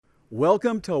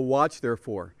Welcome to Watch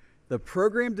Therefore, the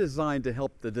program designed to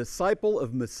help the disciple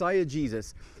of Messiah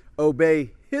Jesus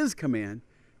obey his command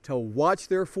to watch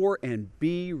therefore and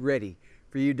be ready,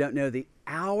 for you don't know the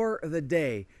hour of the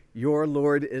day your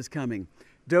Lord is coming.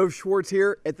 Dove Schwartz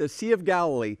here at the Sea of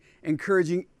Galilee,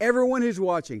 encouraging everyone who's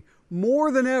watching more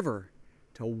than ever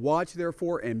to watch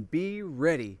therefore and be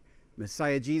ready.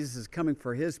 Messiah Jesus is coming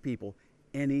for his people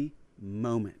any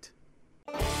moment.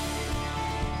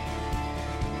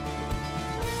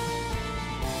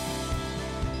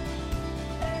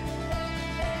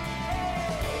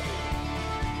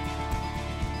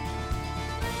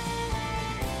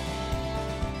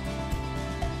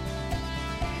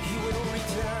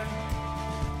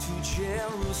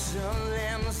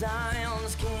 Jerusalem,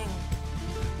 Zion's King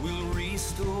will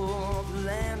restore the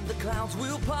land. The clouds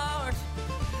will part,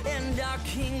 and our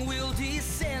King will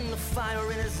descend. The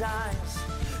fire in his eyes,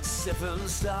 7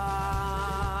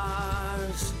 stars.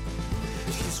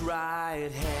 His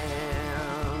right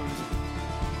hand.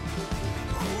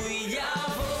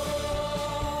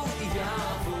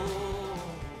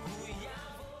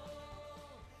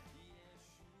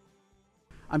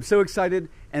 I'm so excited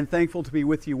and thankful to be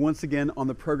with you once again on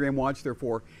the program Watch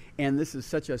Therefore. And this is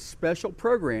such a special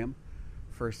program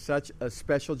for such a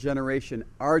special generation,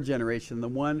 our generation, the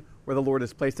one where the Lord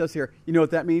has placed us here. You know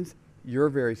what that means? You're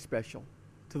very special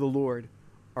to the Lord,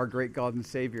 our great God and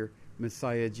Savior,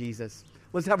 Messiah Jesus.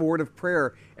 Let's have a word of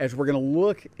prayer as we're going to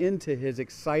look into his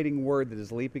exciting word that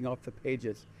is leaping off the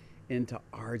pages into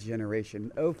our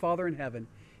generation. Oh, Father in heaven,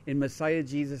 in Messiah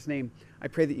Jesus' name, I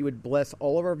pray that you would bless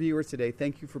all of our viewers today.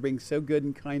 Thank you for being so good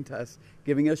and kind to us,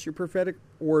 giving us your prophetic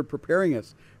word, preparing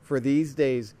us for these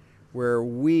days where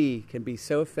we can be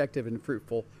so effective and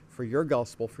fruitful for your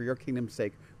gospel, for your kingdom's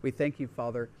sake. We thank you,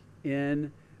 Father,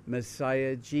 in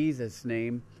Messiah Jesus'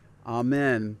 name.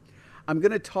 Amen. I'm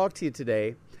going to talk to you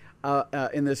today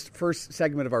in this first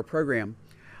segment of our program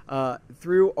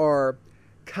through our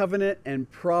Covenant and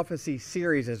Prophecy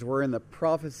series, as we're in the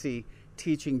prophecy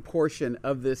teaching portion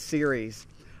of this series.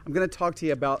 I'm going to talk to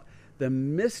you about the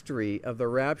mystery of the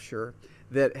rapture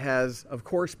that has, of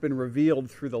course, been revealed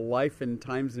through the life and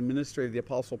times and ministry of the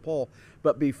Apostle Paul.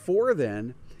 But before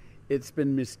then, it's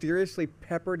been mysteriously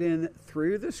peppered in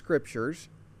through the Scriptures,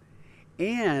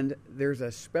 and there's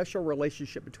a special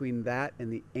relationship between that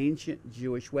and the ancient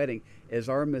Jewish wedding, as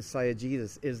our Messiah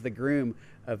Jesus is the groom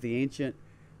of the ancient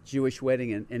Jewish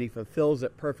wedding, and he fulfills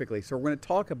it perfectly. So we're going to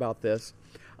talk about this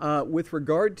with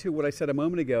regard to what I said a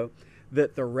moment ago,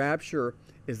 that the rapture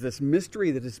is this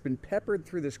mystery that has been peppered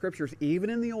through the Scriptures,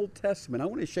 even in the Old Testament. I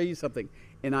want to show you something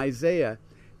in Isaiah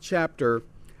chapter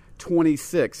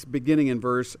 26, beginning in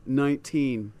verse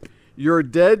 19. Your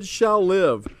dead shall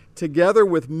live, together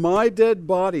with my dead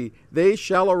body they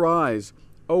shall arise.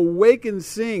 Awake and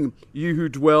sing, you who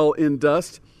dwell in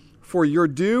dust, for your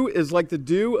dew is like the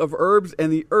dew of herbs,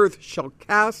 and the earth shall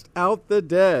cast out the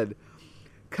dead.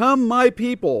 Come, my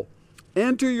people,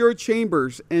 enter your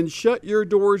chambers and shut your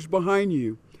doors behind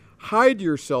you. Hide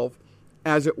yourself,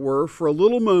 as it were, for a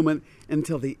little moment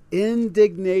until the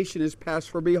indignation is past.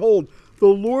 For behold, the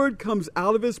Lord comes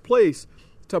out of his place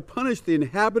to punish the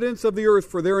inhabitants of the earth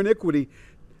for their iniquity.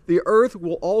 The earth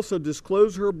will also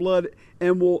disclose her blood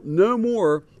and will no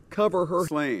more cover her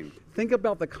slain. Think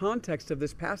about the context of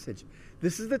this passage.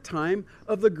 This is the time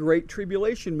of the Great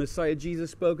Tribulation Messiah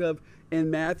Jesus spoke of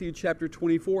in Matthew chapter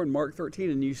 24 and Mark 13,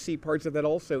 and you see parts of that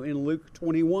also in Luke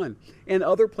 21 and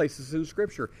other places in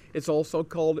Scripture. It's also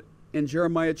called in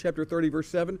Jeremiah chapter 30 verse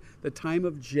 7, the time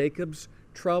of Jacob's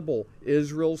trouble,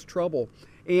 Israel's trouble.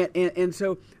 And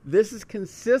so this is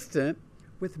consistent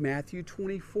with Matthew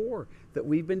 24 that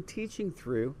we've been teaching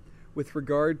through with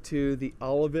regard to the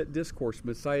Olivet Discourse,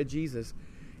 Messiah Jesus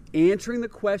answering the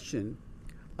question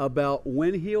about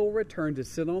when he'll return to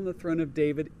sit on the throne of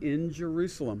David in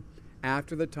Jerusalem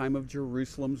after the time of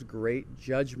Jerusalem's great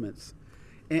judgments.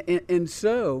 And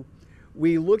so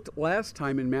we looked last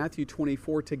time in Matthew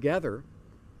 24 together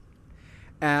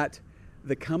at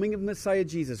the coming of Messiah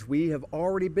Jesus. We have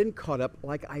already been caught up,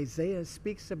 like Isaiah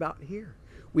speaks about here.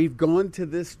 We've gone to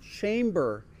this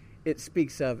chamber it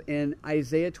speaks of in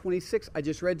Isaiah 26. I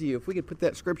just read to you, if we could put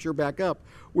that scripture back up,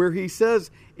 where he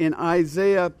says in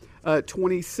Isaiah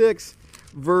 26,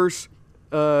 verse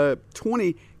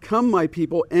 20, come, my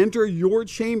people, enter your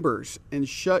chambers and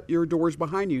shut your doors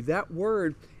behind you. That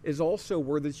word is also a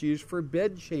word that's used for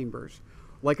bed chambers,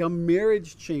 like a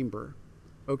marriage chamber,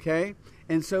 okay?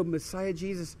 And so Messiah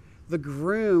Jesus, the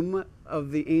groom of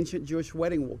the ancient Jewish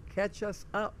wedding, will catch us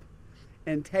up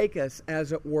and take us,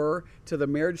 as it were, to the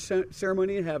marriage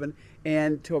ceremony in heaven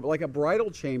and to like a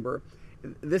bridal chamber.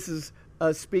 This is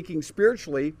speaking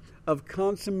spiritually of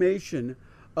consummation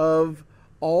of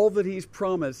all that he's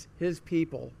promised his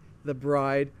people, the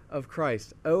bride of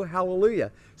Christ. Oh,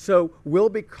 hallelujah. So we'll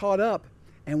be caught up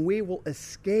and we will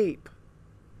escape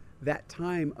that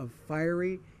time of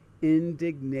fiery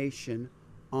indignation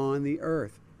on the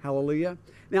earth. Hallelujah.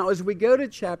 Now, as we go to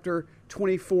chapter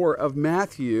 24 of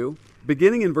Matthew,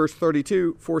 beginning in verse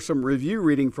 32, for some review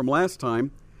reading from last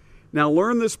time, now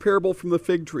learn this parable from the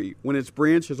fig tree. When its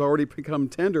branch has already become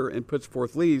tender and puts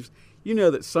forth leaves, you know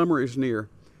that summer is near.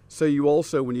 So you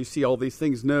also, when you see all these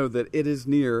things, know that it is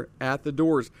near at the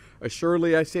doors.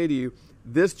 Assuredly, I say to you,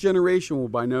 this generation will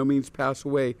by no means pass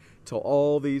away till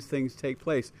all these things take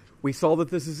place. We saw that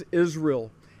this is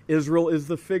Israel. Israel is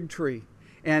the fig tree.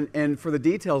 And for the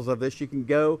details of this, you can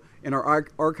go in our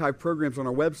archive programs on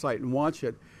our website and watch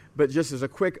it. But just as a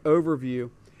quick overview,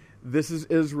 this is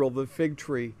Israel, the fig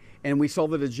tree. And we saw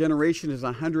that a generation is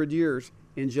 100 years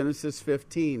in Genesis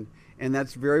 15. And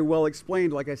that's very well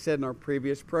explained, like I said, in our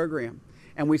previous program.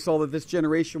 And we saw that this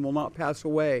generation will not pass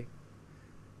away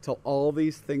till all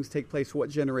these things take place. What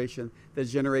generation? The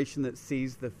generation that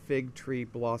sees the fig tree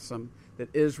blossom, that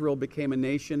Israel became a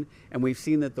nation. And we've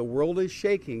seen that the world is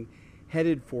shaking,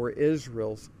 headed for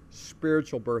Israel's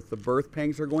spiritual birth. The birth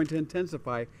pangs are going to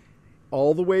intensify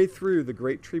all the way through the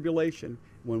Great Tribulation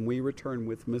when we return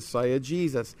with Messiah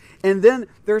Jesus. And then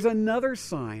there's another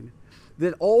sign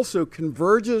that also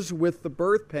converges with the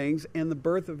birth pangs and the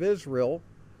birth of Israel.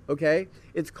 Okay?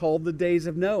 It's called the days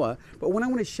of Noah. But what I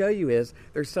want to show you is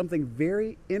there's something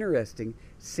very interesting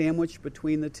sandwiched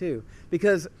between the two.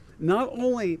 Because not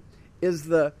only is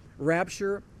the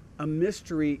rapture a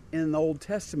mystery in the Old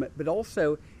Testament, but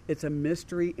also it's a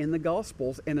mystery in the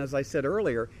Gospels. And as I said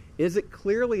earlier, is it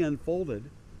clearly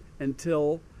unfolded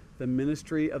until the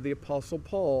ministry of the Apostle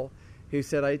Paul, who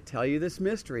said, I tell you this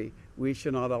mystery, we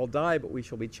shall not all die, but we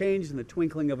shall be changed in the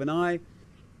twinkling of an eye.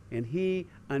 And he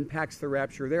unpacks the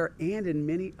rapture there and in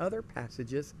many other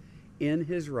passages in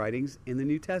his writings in the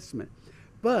New Testament.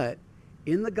 But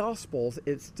in the Gospels,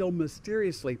 it's still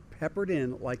mysteriously peppered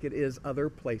in like it is other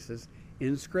places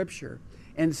in Scripture.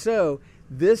 And so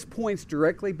this points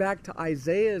directly back to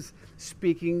Isaiah's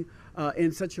speaking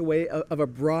in such a way of a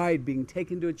bride being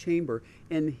taken to a chamber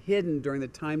and hidden during the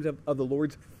times of the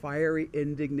Lord's fiery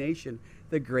indignation,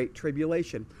 the Great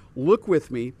Tribulation. Look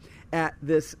with me at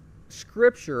this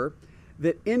Scripture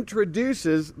that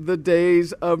introduces the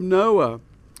days of Noah.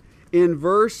 In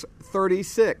verse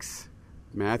 36,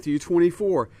 Matthew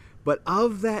 24, but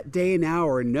of that day and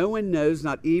hour no one knows,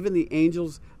 not even the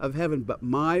angels of heaven, but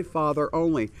my Father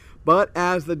only. But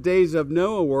as the days of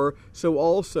Noah were, so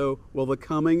also will the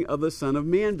coming of the Son of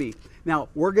Man be. Now,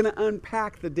 we're going to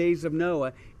unpack the days of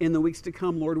Noah in the weeks to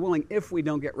come, Lord willing, if we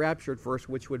don't get raptured first,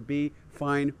 which would be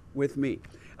fine with me.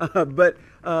 But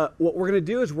what we're going to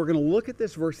do is we're going to look at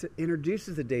this verse that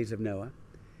introduces the days of Noah.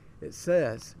 It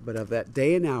says, but of that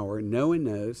day and hour no one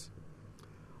knows,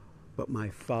 but my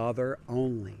Father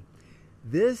only.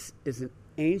 This is an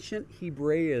ancient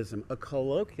Hebraism, a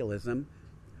colloquialism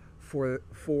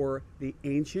for the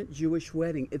ancient Jewish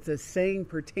wedding. It's a saying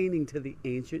pertaining to the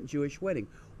ancient Jewish wedding.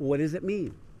 What does it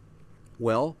mean?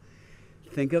 Well,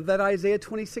 think of that Isaiah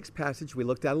 26 passage we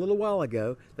looked at a little while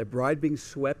ago, the bride being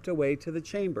swept away to the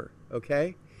chamber,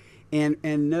 okay? And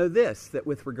know this, that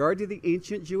with regard to the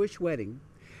ancient Jewish wedding,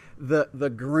 the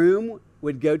groom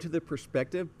would go to the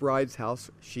prospective bride's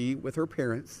house, she with her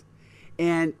parents,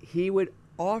 and he would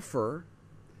offer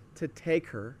to take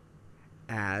her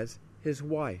as his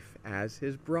wife, as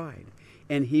his bride.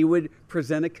 And he would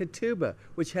present a ketubah,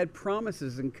 which had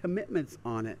promises and commitments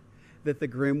on it that the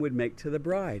groom would make to the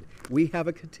bride. We have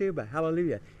a ketubah,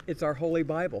 hallelujah. It's our Holy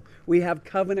Bible. We have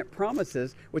covenant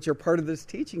promises, which are part of this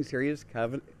teaching series,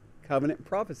 covenant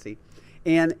prophecy.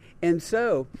 And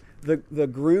so the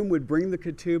groom would bring the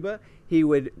ketubah. He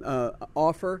would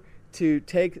offer to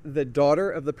take the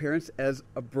daughter of the parents as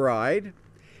a bride.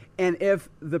 And if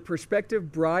the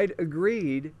prospective bride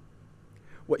agreed,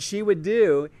 what she would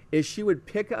do is she would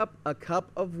pick up a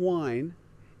cup of wine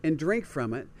and drink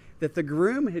from it that the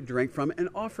groom had drank from and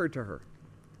offer to her.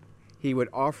 He would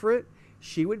offer it,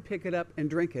 she would pick it up and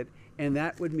drink it, and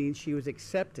that would mean she was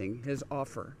accepting his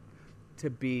offer to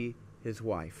be his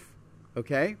wife.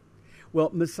 Okay? Well,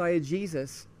 Messiah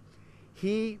Jesus,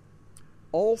 he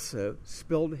also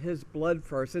spilled his blood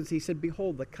for our sins. He said,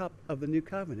 behold, the cup of the new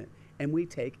covenant, and we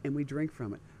take and we drink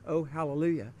from it. Oh,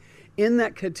 hallelujah. In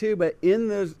that ketubah, in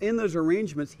those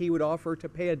arrangements, he would offer to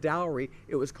pay a dowry.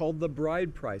 It was called the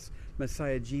bride price.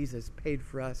 Messiah Jesus paid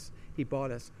for us. He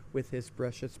bought us with his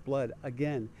precious blood.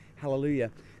 Again,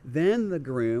 hallelujah. Then the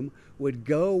groom would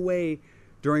go away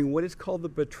during what is called the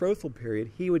betrothal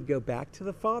period, he would go back to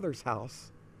the Father's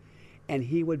house and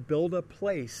he would build a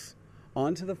place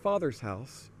onto the Father's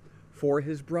house for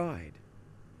his bride.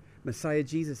 Messiah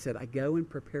Jesus said, I go and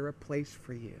prepare a place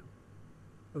for you.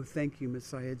 Oh, thank you,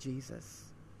 Messiah Jesus.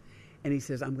 And he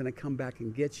says, I'm going to come back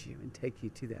and get you and take you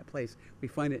to that place. We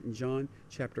find it in John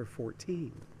chapter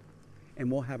 14.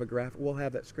 And we'll have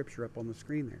that scripture up on the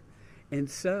screen there. And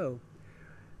so,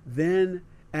 then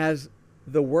as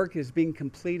the work is being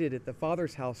completed at the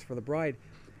Father's house for the bride,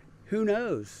 who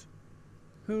knows?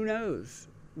 Who knows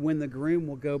when the groom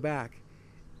will go back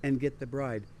and get the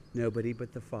bride? Nobody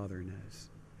but the Father knows.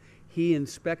 He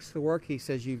inspects the work. He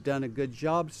says, you've done a good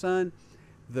job, son.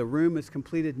 The room is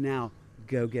completed. Now,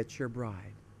 go get your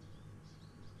bride.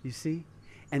 You see?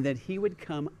 And then he would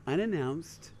come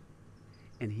unannounced,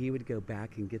 and he would go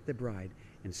back and get the bride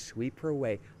and sweep her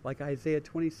away, like Isaiah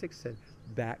 26 said,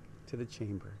 back to the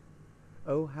chamber.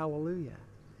 Oh, hallelujah.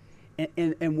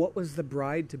 And what was the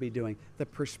bride to be doing? The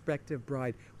prospective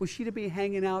bride. Was she to be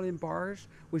hanging out in bars?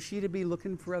 Was she to be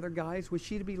looking for other guys? Was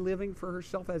she to be living for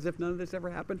herself as if none of this ever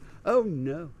happened? Oh,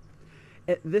 no.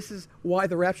 This is why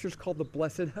the rapture is called the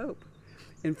blessed hope.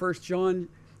 In 1 John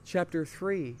chapter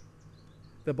 3,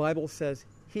 the Bible says,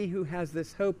 he who has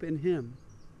this hope in him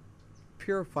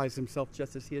purifies himself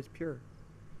just as he is pure.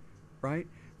 Right?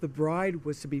 The bride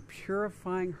was to be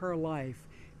purifying her life,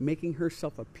 making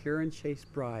herself a pure and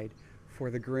chaste bride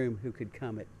for the groom who could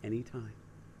come at any time.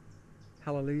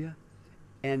 Hallelujah.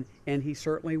 And he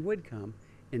certainly would come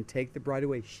and take the bride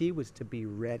away. She was to be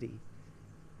ready.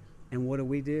 And what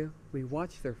do? We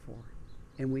watch therefore.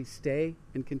 And we stay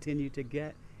and continue to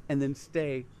get and then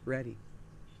stay ready.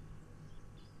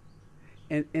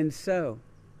 And so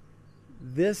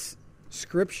this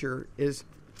scripture is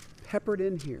peppered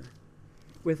in here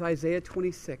with Isaiah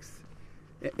 26.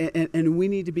 And we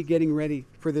need to be getting ready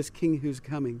for this king who's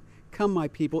coming. Come, my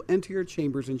people, enter your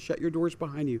chambers and shut your doors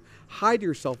behind you. Hide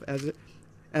yourself,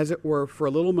 as it were, for a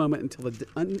little moment until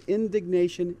the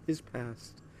indignation is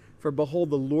past. For behold,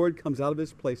 the Lord comes out of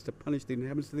his place to punish the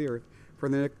inhabitants of the earth for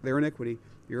their iniquity.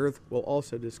 The earth will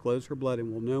also disclose her blood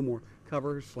and will no more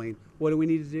cover her slain. What do we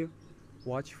need to do?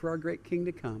 Watch for our great king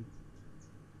to come.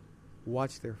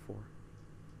 Watch, therefore,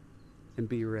 and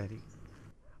be ready.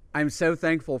 I'm so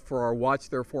thankful for our Watch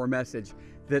Therefore message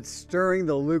that's stirring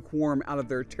the lukewarm out of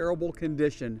their terrible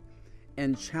condition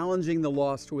and challenging the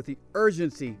lost with the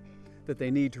urgency that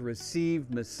they need to receive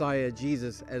Messiah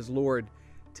Jesus as Lord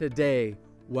today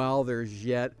while there's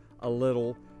yet a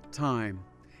little time.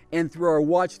 And through our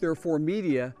Watch Therefore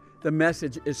media, the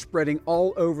message is spreading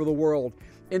all over the world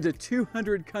into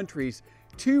 200 countries,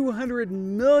 200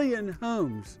 million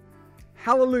homes.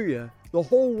 Hallelujah. The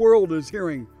whole world is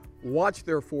hearing Watch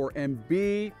Therefore and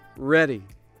be ready.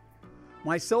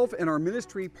 Myself and our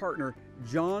ministry partner,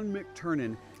 John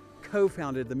McTernan,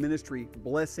 co-founded the ministry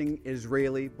Blessing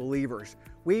Israeli Believers.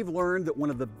 We've learned that one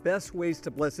of the best ways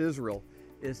to bless Israel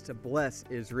is to bless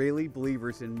Israeli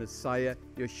believers in Messiah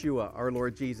Yeshua, our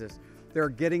Lord Jesus. They're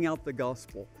getting out the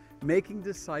gospel, making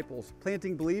disciples,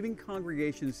 planting believing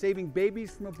congregations, saving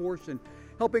babies from abortion,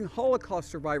 helping Holocaust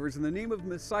survivors in the name of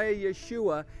Messiah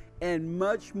Yeshua, and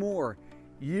much more.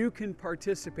 You can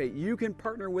participate. You can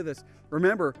partner with us.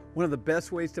 Remember, one of the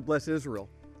best ways to bless Israel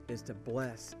is to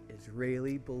bless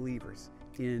Israeli believers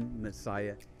in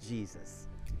Messiah Jesus.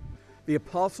 The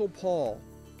Apostle Paul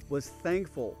was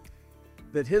thankful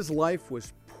that his life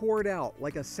was poured out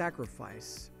like a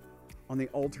sacrifice on the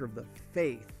altar of the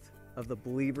faith of the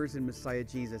believers in Messiah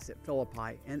Jesus at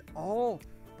Philippi and all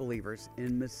believers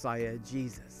in Messiah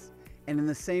Jesus. And in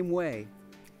the same way,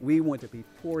 we want to be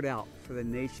poured out for the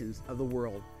nations of the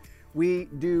world. We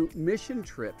do mission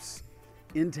trips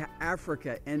into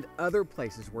Africa and other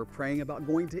places. We're praying about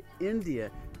going to India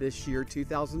this year,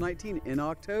 2019, in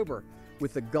October,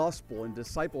 with the gospel and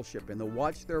discipleship and the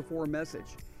Watch Therefore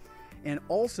message. And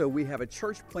also, we have a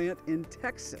church plant in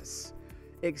Texas.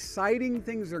 Exciting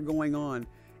things are going on,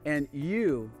 and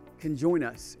you can join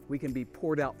us. We can be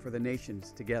poured out for the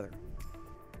nations together.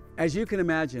 As you can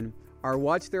imagine, our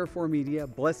Watch Therefore media,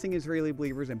 Blessing Israeli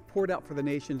Believers, and Poured Out for the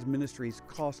Nations ministries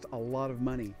cost a lot of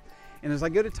money. And as I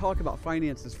go to talk about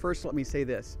finances, first let me say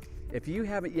this. If you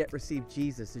haven't yet received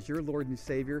Jesus as your Lord and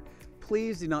Savior,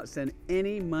 please do not send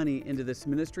any money into this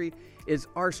ministry. It's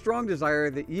our strong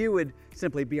desire that you would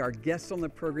simply be our guest on the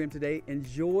program today,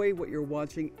 enjoy what you're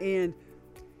watching, and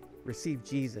receive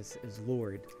Jesus as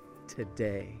Lord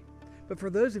today. But for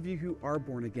those of you who are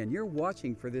born again, you're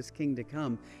watching for this King to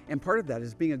come, and part of that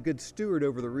is being a good steward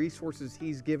over the resources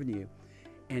He's given you.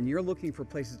 And you're looking for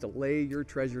places to lay your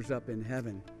treasures up in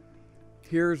heaven.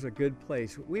 here's a good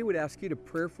place. We would ask you to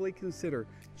prayerfully consider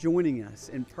joining us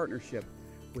in partnership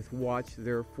with Watch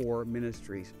Therefore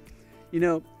Ministries. You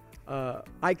know,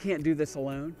 I can't do this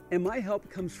alone, and my help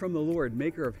comes from the Lord,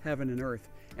 maker of heaven and earth,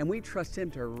 and we trust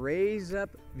Him to raise up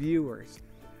viewers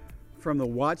from the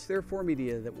Watch Therefore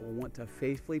media that will want to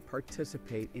faithfully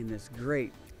participate in this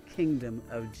great kingdom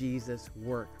of Jesus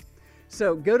work.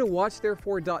 So go to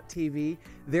watchtherefore.tv.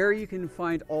 There you can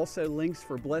find also links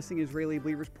for Blessing Israeli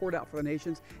Believers poured out for the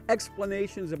nations,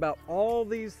 explanations about all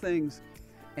these things,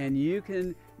 and you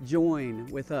can join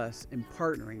with us in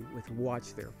partnering with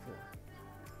Watch Therefore.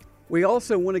 We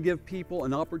also want to give people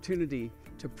an opportunity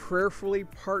to prayerfully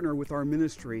partner with our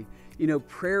ministry. You know,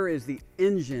 prayer is the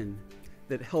engine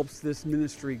that helps this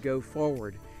ministry go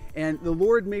forward. And the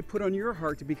Lord may put on your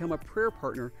heart to become a prayer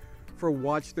partner for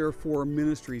Watch Therefore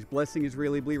Ministries, Blessing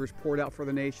Israeli Believers poured out for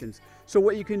the nations. So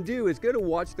what you can do is go to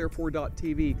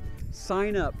watchtherefore.tv,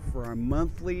 sign up for our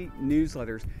monthly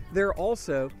newsletters. There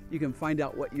also, you can find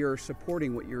out what you're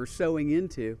supporting, what you're sowing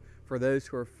into for those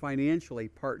who are financially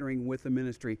partnering with the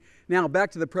ministry. Now, back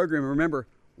to the program. Remember,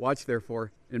 watch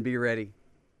therefore and be ready.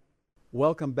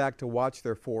 Welcome back to Watch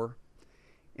Therefore.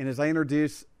 And as I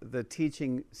introduce the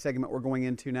teaching segment we're going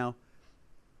into now,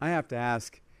 I have to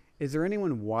ask, is there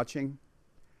anyone watching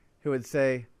who would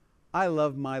say, I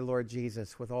love my Lord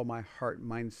Jesus with all my heart,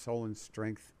 mind, soul, and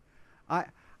strength?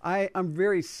 I'm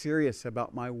very serious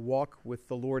about my walk with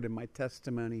the Lord and my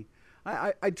testimony.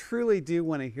 I truly do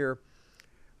want to hear,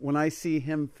 when I see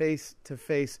Him face to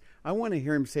face, I want to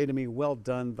hear Him say to me, well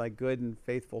done, thy good and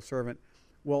faithful servant.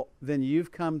 Well, then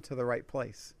you've come to the right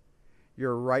place.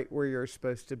 You're right where you're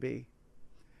supposed to be.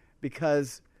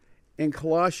 Because in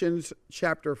Colossians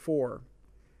chapter 4,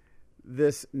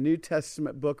 this New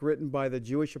Testament book written by the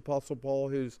Jewish Apostle Paul,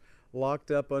 who's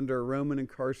locked up under Roman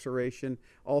incarceration.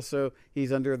 Also,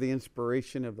 he's under the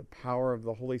inspiration of the power of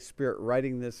the Holy Spirit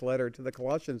writing this letter to the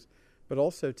Colossians, but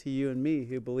also to you and me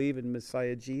who believe in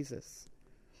Messiah Jesus.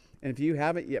 And if you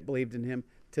haven't yet believed in Him,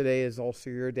 today is also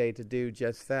your day to do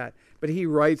just that. But he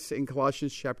writes in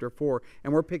Colossians chapter 4,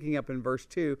 and we're picking up in verse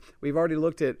 2. We've already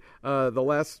looked at the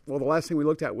last thing we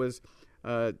looked at was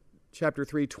chapter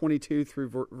 3, 22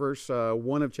 through verse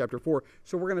 1 of chapter 4.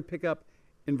 So we're going to pick up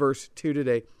in verse 2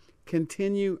 today.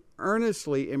 Continue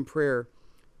earnestly in prayer,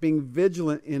 being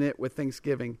vigilant in it with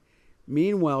thanksgiving.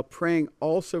 Meanwhile, praying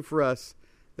also for us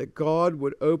that God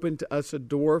would open to us a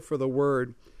door for the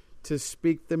word to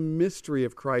speak the mystery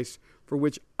of Christ, for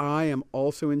which I am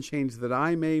also in chains, that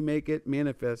I may make it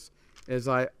manifest as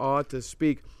I ought to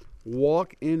speak.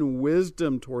 Walk in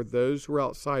wisdom toward those who are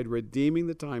outside, redeeming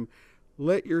the time.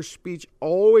 Let your speech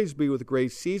always be with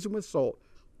grace, seasoned with salt,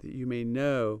 that you may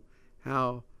know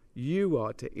how you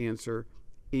ought to answer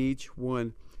each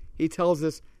one. He tells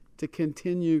us to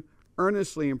continue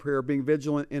earnestly in prayer, being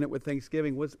vigilant in it with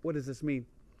thanksgiving. What does this mean?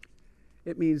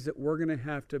 It means that we're going to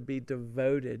have to be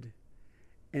devoted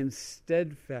and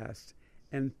steadfast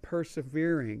and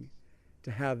persevering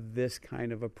to have this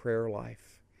kind of a prayer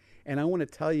life. And I want to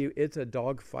tell you, it's a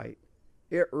dogfight.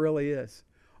 It really is.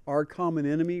 Our common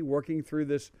enemy, working through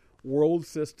this world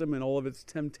system and all of its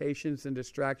temptations and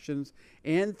distractions,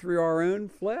 and through our own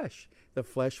flesh. The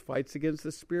flesh fights against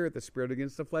the spirit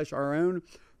against the flesh. Our own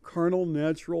carnal,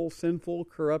 natural, sinful,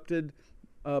 corrupted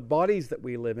bodies that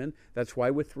we live in. That's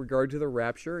why with regard to the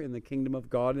rapture in the kingdom of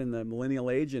God in the millennial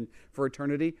age and for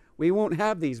eternity, we won't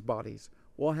have these bodies.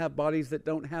 We'll have bodies that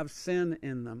don't have sin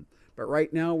in them. But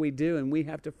right now we do, and we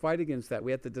have to fight against that.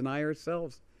 We have to deny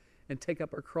ourselves and take up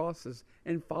our crosses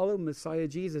and follow Messiah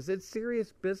Jesus. It's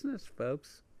serious business,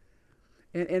 folks.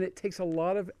 And it takes a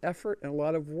lot of effort and a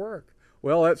lot of work.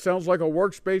 Well, that sounds like a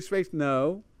works-based faith.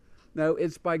 No,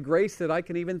 it's by grace that I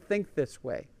can even think this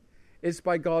way. It's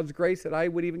by God's grace that I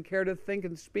would even care to think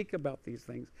and speak about these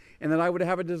things, and that I would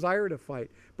have a desire to fight.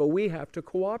 But we have to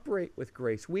cooperate with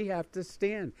grace. We have to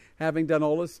stand. Having done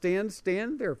all to stand,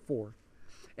 stand therefore.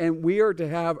 And we are to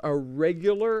have a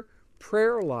regular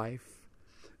prayer life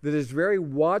that is very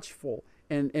watchful,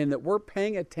 and that we're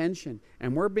paying attention,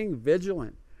 and we're being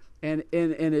vigilant. And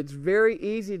it's very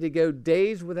easy to go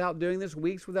days without doing this,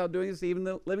 weeks without doing this,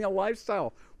 even living a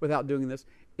lifestyle without doing this,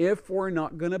 if we're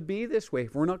not going to be this way,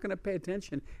 if we're not going to pay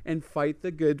attention and fight the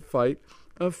good fight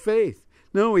of faith.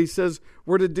 No, he says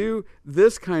we're to do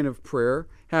this kind of prayer,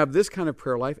 have this kind of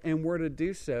prayer life, and we're to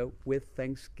do so with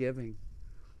thanksgiving.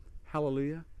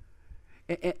 Hallelujah.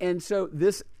 And so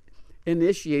this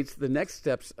initiates the next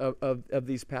steps of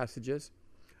these passages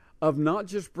of not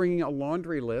just bringing a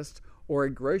laundry list or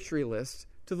a grocery list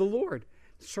to the Lord.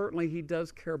 Certainly He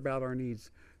does care about our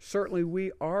needs. Certainly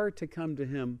we are to come to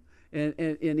Him. And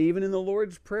even in the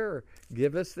Lord's Prayer,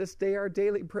 give us this day our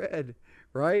daily bread.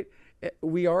 right?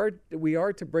 We are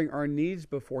to bring our needs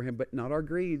before him, but not our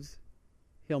greeds.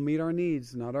 He'll meet our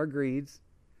needs, not our greeds.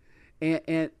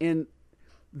 And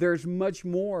there's much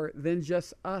more than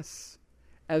just us,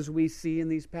 as we see in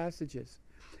these passages.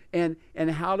 And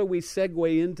how do we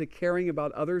segue into caring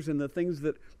about others and the things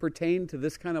that pertain to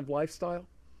this kind of lifestyle?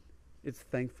 It's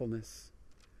thankfulness.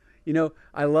 You know,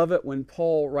 I love it when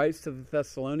Paul writes to the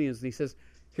Thessalonians and he says,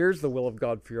 here's the will of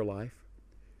God for your life.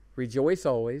 Rejoice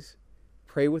always,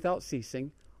 pray without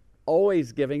ceasing,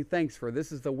 always giving thanks, for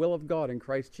this is the will of God in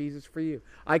Christ Jesus for you.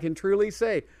 I can truly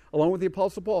say, along with the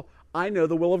Apostle Paul, I know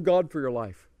the will of God for your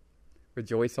life.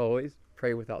 Rejoice always,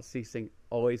 pray without ceasing,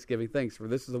 always giving thanks, for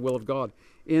this is the will of God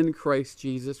in Christ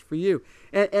Jesus for you.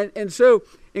 And so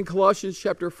in Colossians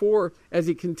chapter 4, as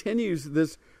he continues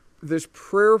this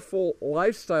prayerful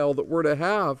lifestyle that we're to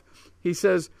have, he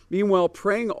says, meanwhile,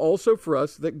 praying also for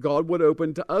us that God would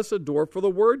open to us a door for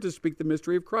the word to speak the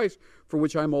mystery of Christ, for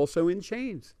which I'm also in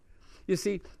chains. You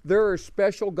see, there are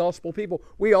special gospel people.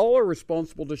 We all are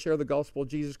responsible to share the gospel of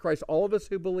Jesus Christ, all of us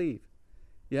who believe.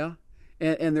 Yeah?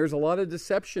 And there's a lot of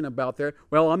deception about there.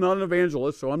 Well, I'm not an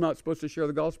evangelist, so I'm not supposed to share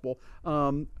the gospel.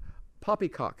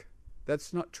 Poppycock.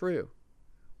 That's not true.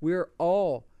 We're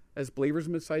all, as believers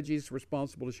in Messiah Jesus,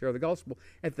 responsible to share the gospel.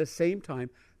 At the same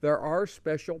time, there are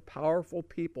special, powerful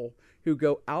people who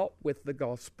go out with the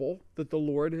gospel that the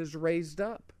Lord has raised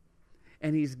up.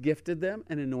 And he's gifted them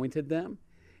and anointed them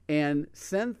and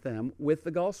sent them with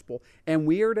the gospel. And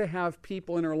we are to have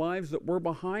people in our lives that we're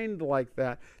behind like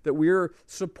that we're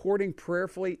supporting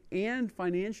prayerfully and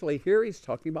financially. Here he's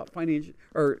talking about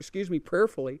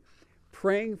prayerfully,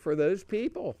 praying for those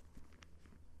people,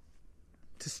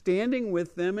 to standing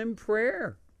with them in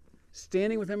prayer.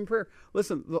 Standing with him in prayer.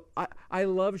 Listen, I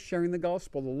love sharing the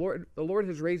gospel. The Lord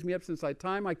has raised me up since that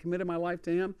time I committed my life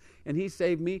to him, and he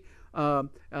saved me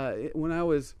when I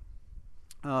was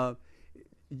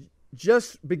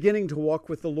just beginning to walk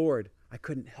with the Lord. I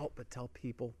couldn't help but tell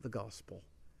people the gospel.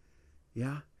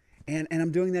 Yeah? And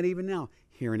I'm doing that even now,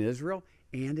 here in Israel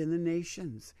and in the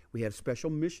nations. We have special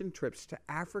mission trips to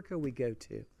Africa we go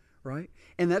to, right?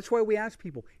 And that's why we ask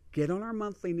people, get on our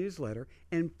monthly newsletter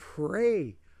and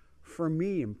pray for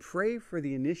me and pray for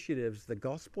the initiatives, the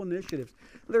gospel initiatives.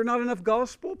 There are not enough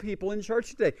gospel people in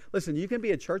church today. Listen, you can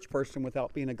be a church person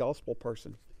without being a gospel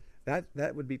person.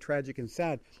 That would be tragic and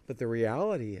sad. But the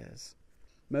reality is,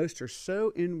 most are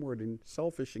so inward and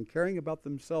selfish and caring about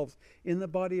themselves in the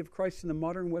body of Christ in the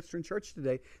modern Western church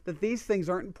today that these things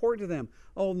aren't important to them.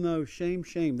 Oh no, shame,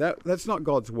 shame. That's not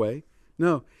God's way.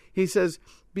 No. He says,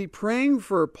 be praying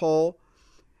for Paul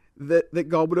that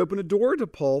God would open a door to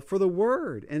Paul for the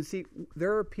word. And see,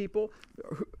 there are people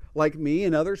like me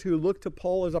and others who look to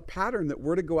Paul as a pattern that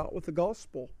we're to go out with the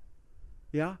gospel.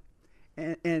 Yeah?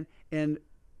 And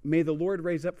may the Lord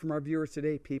raise up from our viewers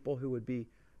today people who would be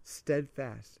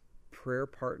steadfast prayer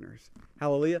partners.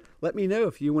 Hallelujah. Let me know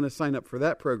if you want to sign up for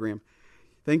that program.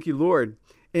 Thank you, Lord.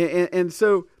 And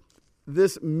so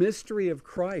this mystery of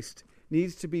Christ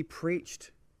needs to be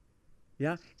preached.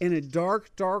 Yeah? In a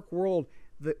dark, dark world,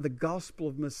 the gospel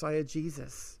of Messiah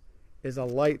Jesus is a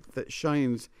light that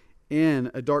shines in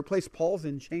a dark place. Paul's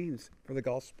in chains for the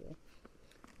gospel.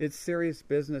 It's serious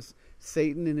business.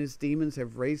 Satan and his demons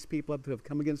have raised people up who have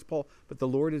come against Paul, but the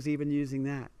Lord is even using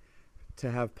that to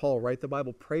have Paul write the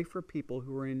Bible. Pray for people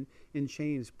who are in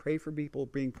chains. Pray for people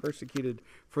being persecuted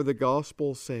for the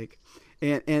gospel's sake.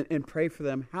 And pray for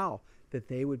them how? That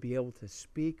they would be able to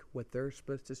speak what they're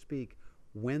supposed to speak,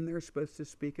 when they're supposed to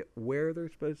speak it, where they're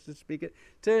supposed to speak it,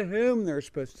 to whom they're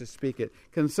supposed to speak it.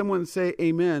 Can someone say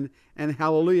amen and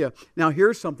hallelujah? Now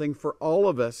here's something for all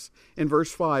of us. In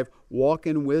verse 5, walk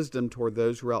in wisdom toward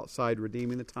those who are outside,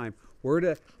 redeeming the time. We're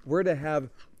to have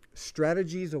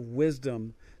strategies of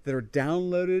wisdom that are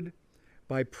downloaded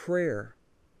by prayer,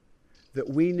 that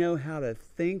we know how to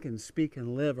think and speak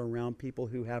and live around people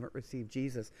who haven't received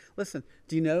Jesus. Listen,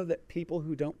 do you know that people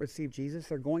who don't receive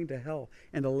Jesus are going to hell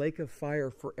and a lake of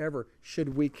fire forever?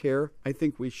 Should we care? I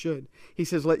think we should. He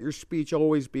says, let your speech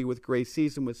always be with grace,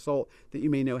 seasoned with salt, that you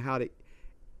may know how to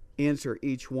answer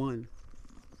each one.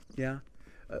 Yeah?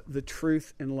 The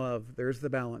truth and love. There's the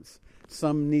balance.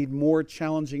 Some need more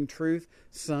challenging truth.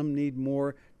 Some need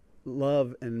more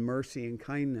love and mercy and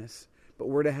kindness. But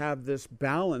we're to have this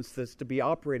balance that's to be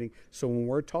operating. So when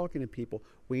we're talking to people,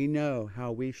 we know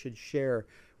how we should share.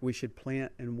 We should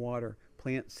plant and water,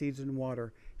 plant seeds and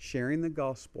water, sharing the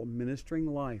gospel, ministering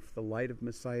life, the light of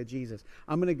Messiah Jesus.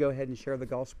 I'm going to go ahead and share the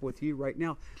gospel with you right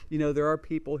now. You know, there are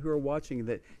people who are watching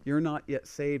that you're not yet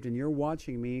saved, and you're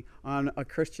watching me on a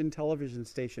Christian television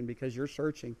station because you're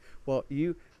searching. Well,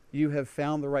 you have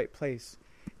found the right place.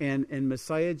 And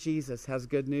Messiah Jesus has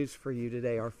good news for you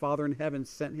today. Our Father in heaven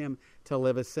sent him to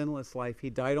live a sinless life. He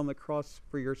died on the cross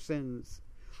for your sins,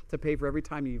 to pay for every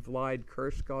time you've lied,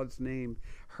 cursed God's name,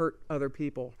 hurt other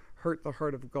people, hurt the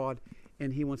heart of God,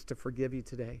 and he wants to forgive you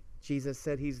today. Jesus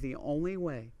said he's the only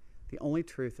way, the only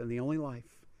truth, and the only life.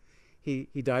 He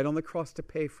died on the cross to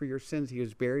pay for your sins. He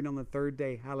was buried on the third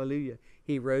day. Hallelujah.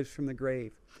 He rose from the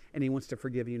grave, and he wants to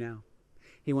forgive you now.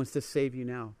 He wants to save you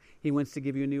now. He wants to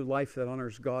give you a new life that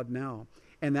honors God now.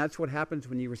 And that's what happens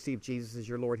when you receive Jesus as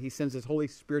your Lord. He sends his Holy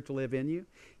Spirit to live in you.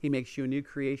 He makes you a new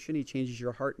creation. He changes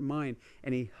your heart and mind,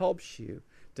 and he helps you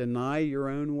deny your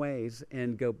own ways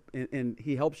and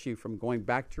he helps you from going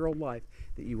back to your old life,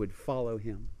 that you would follow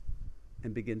him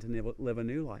and begin to live a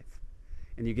new life.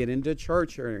 And you get into a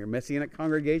church or a Messianic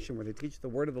congregation where they teach the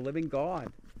word of the living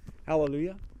God.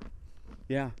 Hallelujah.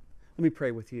 Yeah. Let me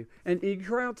pray with you. And you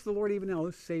cry out to the Lord even now.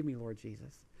 Oh, save me, Lord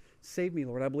Jesus. Save me,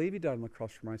 Lord. I believe you died on the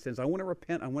cross for my sins. I want to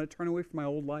repent. I want to turn away from my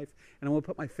old life, and I want to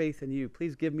put my faith in you.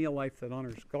 Please give me a life that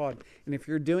honors God. And if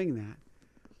you're doing that,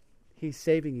 he's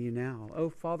saving you now. Oh,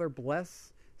 Father,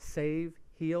 bless, save,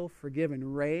 heal, forgive,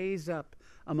 and raise up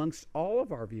amongst all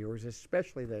of our viewers,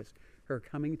 especially those who are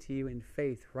coming to you in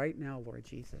faith right now, Lord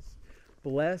Jesus.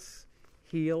 Bless,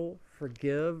 heal,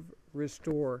 forgive,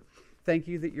 restore. Thank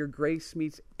you that your grace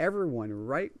meets everyone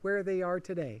right where they are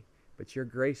today, but your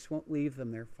grace won't leave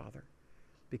them there, Father,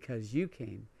 because you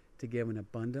came to give an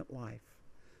abundant life.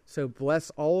 So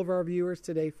bless all of our viewers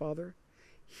today, Father.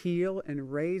 Heal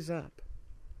and raise up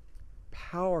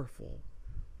powerful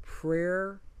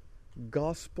prayer,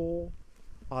 gospel,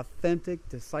 authentic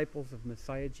disciples of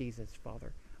Messiah Jesus,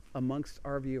 Father, amongst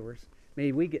our viewers.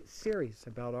 May we get serious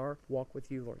about our walk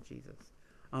with you, Lord Jesus.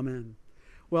 Amen.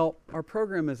 Well, our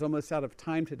program is almost out of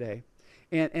time today,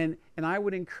 and I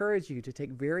would encourage you to take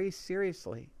very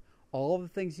seriously all of the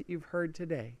things that you've heard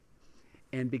today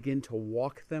and begin to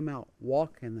walk them out,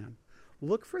 walk in them.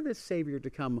 Look for this Savior to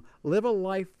come. Live a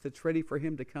life that's ready for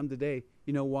him to come today.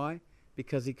 You know why?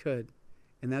 Because he could.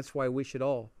 And that's why we should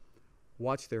all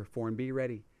watch, therefore, and be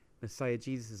ready. Messiah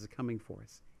Jesus is coming for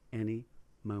us any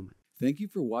moment. Thank you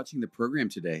for watching the program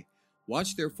today.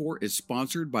 Watch Therefore is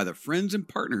sponsored by the friends and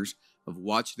partners of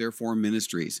Watch Therefore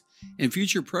Ministries. In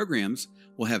future programs,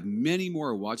 we'll have many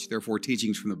more Watch Therefore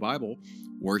teachings from the Bible,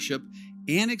 worship,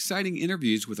 and exciting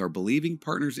interviews with our believing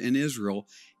partners in Israel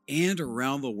and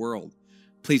around the world.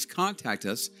 Please contact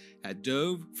us at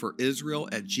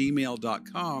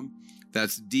doveforisrael@gmail.com.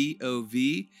 That's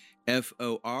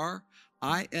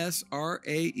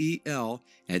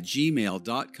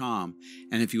DOVFORISRAEL@gmail.com.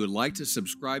 And if you would like to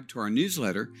subscribe to our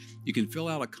newsletter, you can fill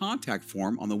out a contact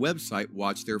form on the website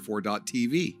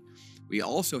watchtherefore.tv. We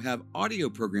also have audio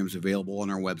programs available on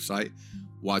our website,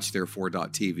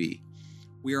 watchtherefore.tv.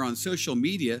 We are on social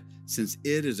media since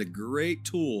it is a great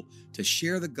tool to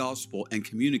share the gospel and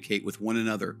communicate with one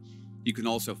another. You can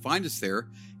also find us there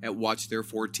at Watch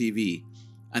Therefore TV.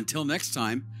 Until next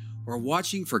time, we're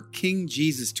watching for King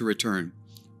Jesus to return.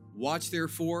 Watch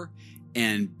therefore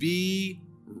and be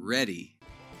ready.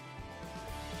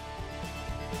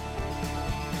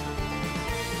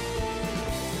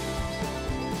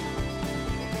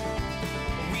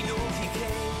 We know he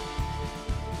came,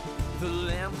 the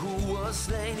Lamb who was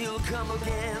slain, he'll come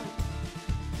again,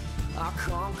 our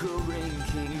conquering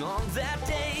King on that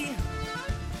day.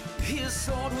 His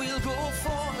sword will go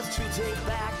forth to take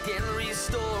back and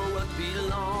restore what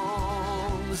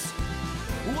belongs.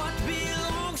 What belongs.